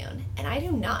afternoon and I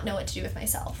do not know what to do with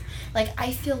myself. Like,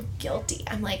 I feel guilty.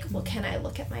 I'm like, well, can I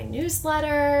look at my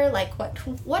newsletter? Like,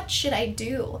 what should I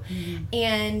do?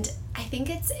 And I think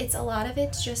it's a lot of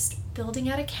it's just building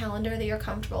out a calendar that you're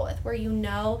comfortable with, where you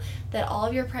know that all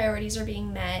of your priorities are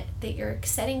being met, that you're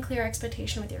setting clear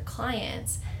expectation with your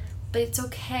clients. But it's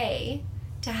okay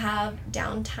to have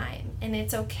downtime, and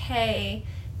it's okay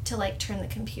to like turn the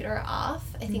computer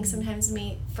off. I think sometimes when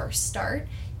we first start,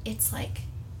 it's like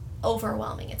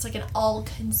overwhelming. It's like an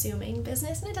all-consuming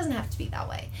business, and it doesn't have to be that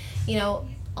way. You know,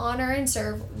 honor and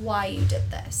serve why you did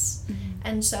this.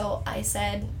 And so I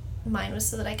said mine was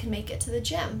so that I can make it to the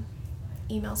gym.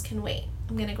 Emails can wait.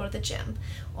 I'm gonna go to the gym.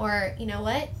 Or, you know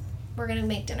what? We're gonna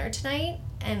make dinner tonight,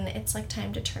 and it's like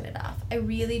time to turn it off. I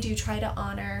really do try to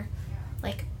honor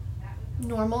like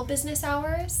normal business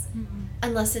hours,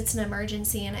 unless it's an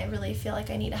emergency and I really feel like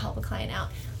I need to help a client out.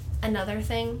 Another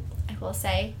thing I will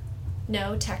say,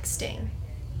 no texting.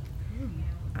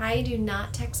 I do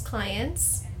not text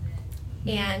clients,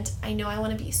 and I know I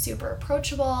want to be super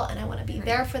approachable and I want to be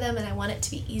there for them, and I want it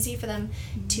to be easy for them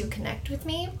to connect with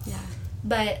me.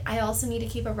 But I also need to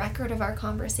keep a record of our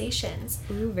conversations.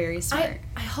 Ooh, very smart.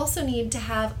 I also need to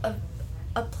have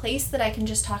a place that I can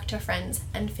just talk to friends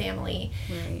and family.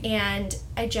 And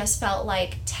I just felt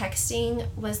like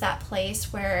texting was that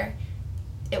place where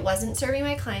it wasn't serving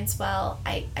my clients well.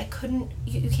 I couldn't,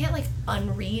 you can't like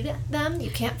unread them, you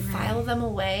can't file them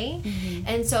away.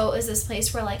 And so it was this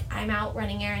place where like I'm out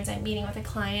running errands, I'm meeting with a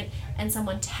client, and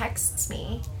someone texts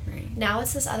me. Now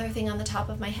it's this other thing on the top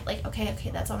of my head, like, okay,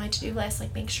 that's on my to-do list,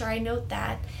 like make sure I note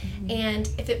that. And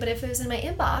if it was in my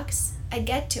inbox, I'd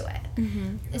get to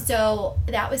it. So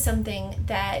that was something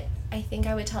that I think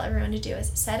I would tell everyone to do,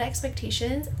 is set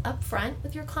expectations up front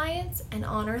with your clients and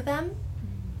honor them.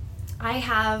 I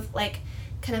have like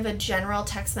kind of a general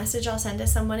text message I'll send to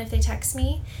someone if they text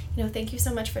me. You know, thank you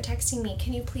so much for texting me.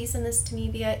 Can you please send this to me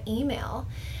via email?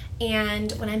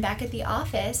 And when I'm back at the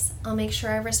office, I'll make sure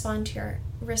I respond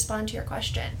to your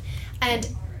question. And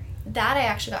that I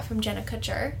actually got from Jenna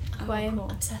Kutcher, who I am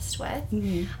obsessed with.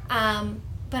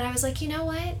 But I was like, you know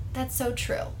what? That's so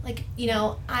true. Like, you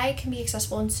know, I can be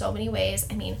accessible in so many ways.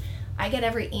 I mean, I get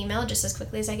every email just as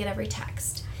quickly as I get every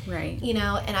text. Right. You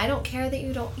know, and I don't care that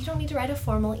you don't need to write a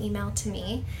formal email to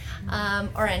me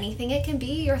or anything. It can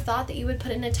be your thought that you would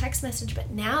put in a text message, but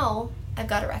now I've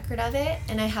got a record of it,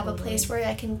 and I have a place where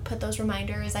I can put those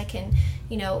reminders. I can,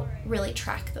 you know, really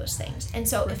track those things. And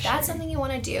so if that's something you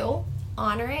want to do,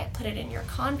 honor it, put it in your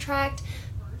contract,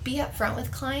 be upfront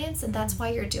with clients, and that's why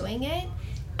you're doing it,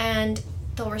 and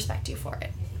they'll respect you for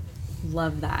it.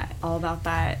 Love that. All about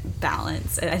that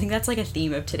balance. And I think that's like a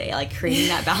theme of today, like creating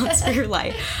that balance for your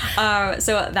life.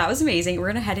 So that was amazing. We're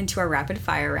going to head into our rapid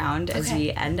fire round as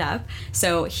we end up.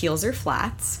 So heels or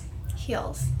flats?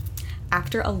 Heels.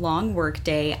 After a long work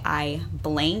day, I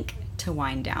blank to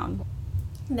wind down.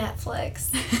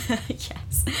 Netflix.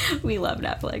 Yes, we love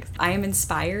Netflix. I am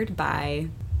inspired by...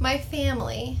 my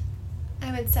family,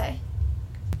 I would say.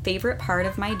 Favorite part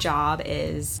of my job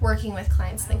is... working with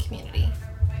clients in the community.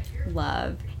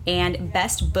 Love. And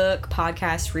best book,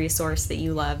 podcast, resource that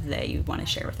you love that you want to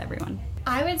share with everyone?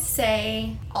 I would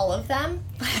say all of them.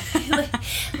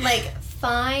 like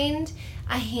find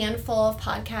a handful of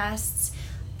podcasts.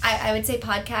 I would say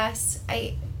podcasts.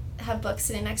 I have books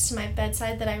sitting next to my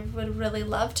bedside that I would really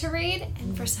love to read,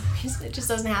 and for some reason it just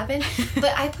doesn't happen.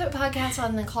 But I put podcasts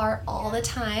on in the car all the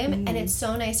time, and it's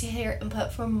so nice to hear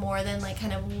input from more than like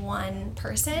kind of one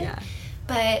person. Yeah.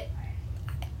 But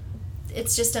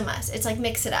it's just a must. It's like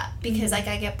mix it up because like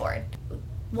I get bored.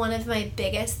 One of my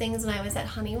biggest things when I was at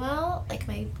Honeywell, like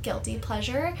my guilty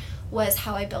pleasure, was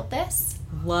How I Built This.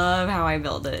 Love How I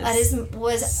Built This. That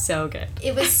was so good.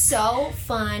 It was so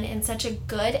fun and such a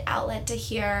good outlet to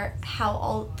hear how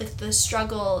all the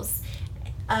struggles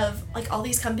of like all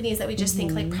these companies that we just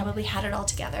think like probably had it all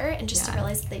together, and just to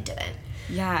realize that they didn't.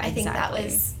 Yeah, I think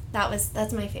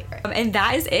that's my favorite. And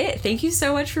that is it. Thank you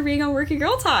so much for being on Working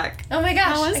Girl Talk. Oh my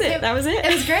gosh. How was it? That was it.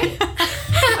 It was great.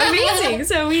 Amazing.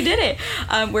 So we did it.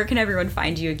 Where can everyone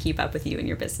find you and keep up with you and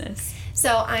your business?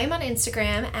 So I'm on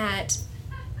Instagram at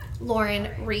Lauren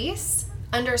Reese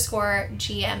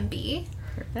 _GMB.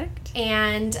 Perfect.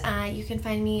 And you can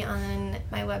find me on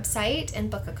my website and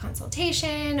book a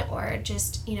consultation, or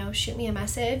just, shoot me a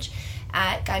message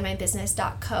at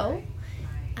guidemybusiness.co.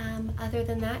 Other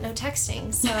than that, no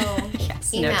texting. So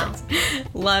yes, email. No texting.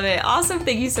 Love it. Awesome.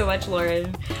 Thank you so much,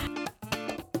 Lauren.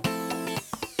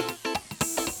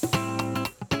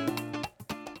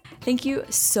 Thank you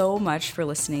so much for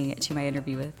listening to my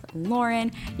interview with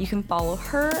Lauren. You can follow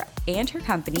her and her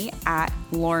company at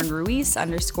Lauren Ruiz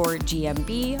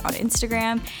 _GMB on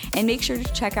Instagram, and make sure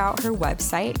to check out her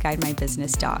website,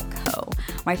 guidemybusiness.co.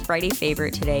 My Friday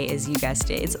favorite today is, you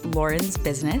guessed it, it's Lauren's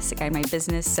business, Guide My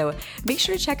Business. So make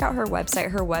sure to check out her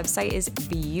website. Her website is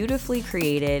beautifully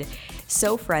created,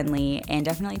 so friendly, and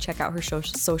definitely check out her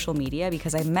social media,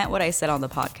 because I meant what I said on the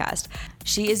podcast.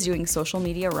 She is doing social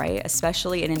media right,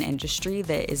 especially in an industry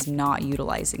that is not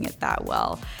utilizing it that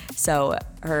well. So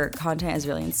her content is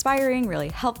really inspiring, really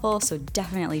helpful, so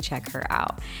definitely check her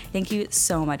out. Thank you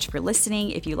so much for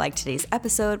listening. If you liked today's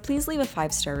episode, please leave a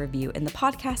 5-star review in the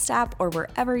podcast app or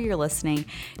wherever you're listening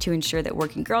to ensure that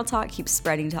Working Girl Talk keeps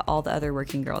spreading to all the other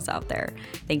working girls out there.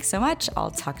 Thanks so much.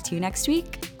 I'll talk to you next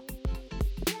week.